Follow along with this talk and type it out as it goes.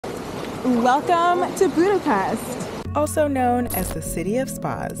Welcome to Budapest! Also known as the City of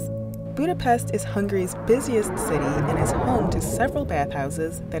Spas. Budapest is Hungary's busiest city and is home to several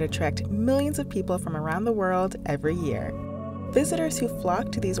bathhouses that attract millions of people from around the world every year. Visitors who flock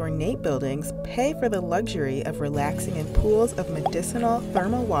to these ornate buildings pay for the luxury of relaxing in pools of medicinal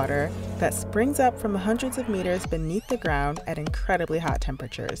thermal water that springs up from hundreds of meters beneath the ground at incredibly hot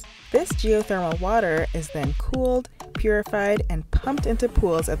temperatures. This geothermal water is then cooled, purified, and pumped into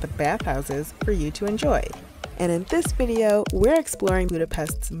pools at the bathhouses for you to enjoy. And in this video, we're exploring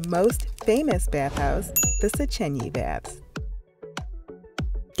Budapest's most famous bathhouse, the Széchenyi baths.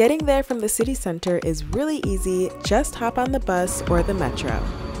 Getting there from the city center is really easy. Just hop on the bus or the metro.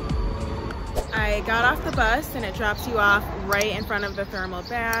 I got off the bus and it drops you off right in front of the thermal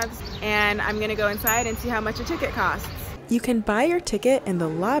baths, and I'm gonna go inside and see how much a ticket costs. You can buy your ticket in the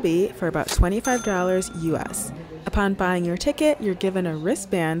lobby for about $25 US. Upon buying your ticket, you're given a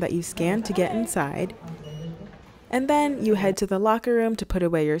wristband that you scan to get inside. And then you head to the locker room to put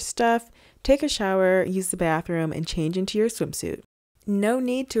away your stuff, take a shower, use the bathroom, and change into your swimsuit. No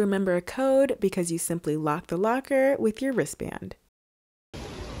need to remember a code because you simply lock the locker with your wristband.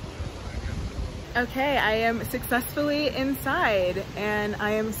 Okay, I am successfully inside and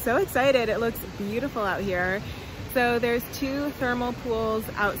I am so excited. It looks beautiful out here. So there's two thermal pools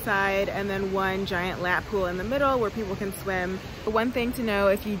outside and then one giant lap pool in the middle where people can swim. But one thing to know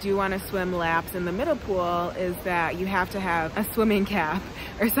if you do want to swim laps in the middle pool is that you have to have a swimming cap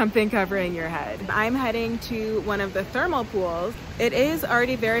or something covering your head. I'm heading to one of the thermal pools. It is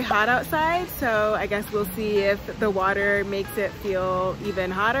already very hot outside, so I guess we'll see if the water makes it feel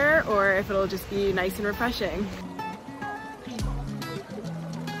even hotter or if it'll just be nice and refreshing.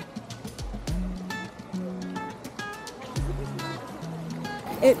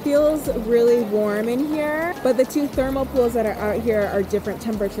 It feels really warm in here, but the two thermal pools that are out here are different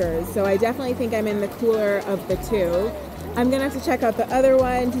temperatures, so I definitely think I'm in the cooler of the two. I'm gonna have to check out the other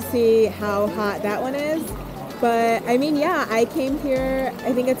one to see how hot that one is. But I mean, yeah, I came here,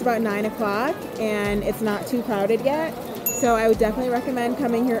 I think it's about 9 o'clock and it's not too crowded yet. So I would definitely recommend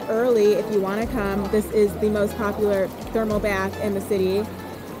coming here early if you wanna come. This is the most popular thermal bath in the city.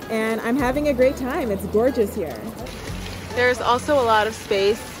 And I'm having a great time, it's gorgeous here. There's also a lot of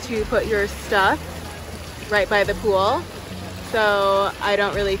space to put your stuff right by the pool, so I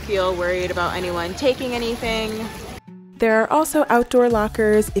don't really feel worried about anyone taking anything. There are also outdoor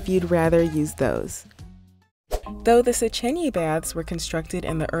lockers if you'd rather use those. Though the Széchenyi baths were constructed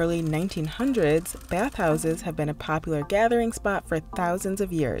in the early 1900s, bathhouses have been a popular gathering spot for thousands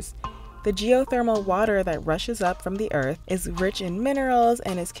of years. The geothermal water that rushes up from the earth is rich in minerals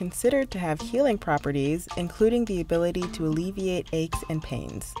and is considered to have healing properties, including the ability to alleviate aches and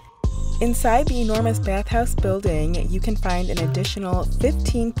pains. Inside the enormous bathhouse building, you can find an additional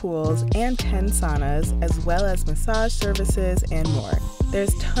 15 pools and 10 saunas, as well as massage services and more.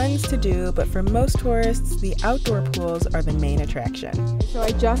 There's tons to do, but for most tourists, the outdoor pools are the main attraction. So I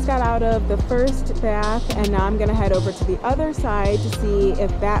just got out of the first bath, and now I'm gonna head over to the other side to see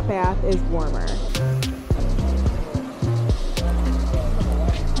if that bath is warmer.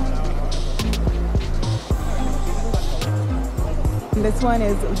 This one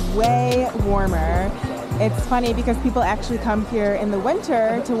is way warmer. It's funny because people actually come here in the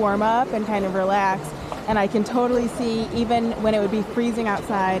winter to warm up and kind of relax, and I can totally see even when it would be freezing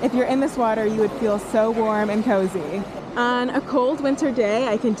outside, if you're in this water you would feel so warm and cozy. On a cold winter day,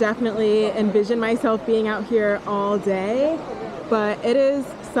 I can definitely envision myself being out here all day, but it is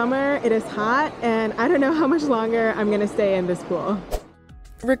summer, it is hot, and I don't know how much longer I'm gonna stay in this pool.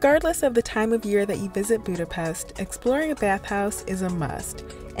 Regardless of the time of year that you visit Budapest, exploring a bathhouse is a must.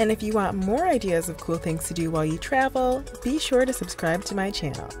 And if you want more ideas of cool things to do while you travel, be sure to subscribe to my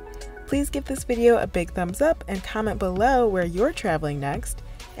channel. Please give this video a big thumbs up and comment below where you're traveling next,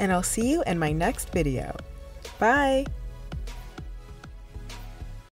 and I'll see you in my next video. Bye!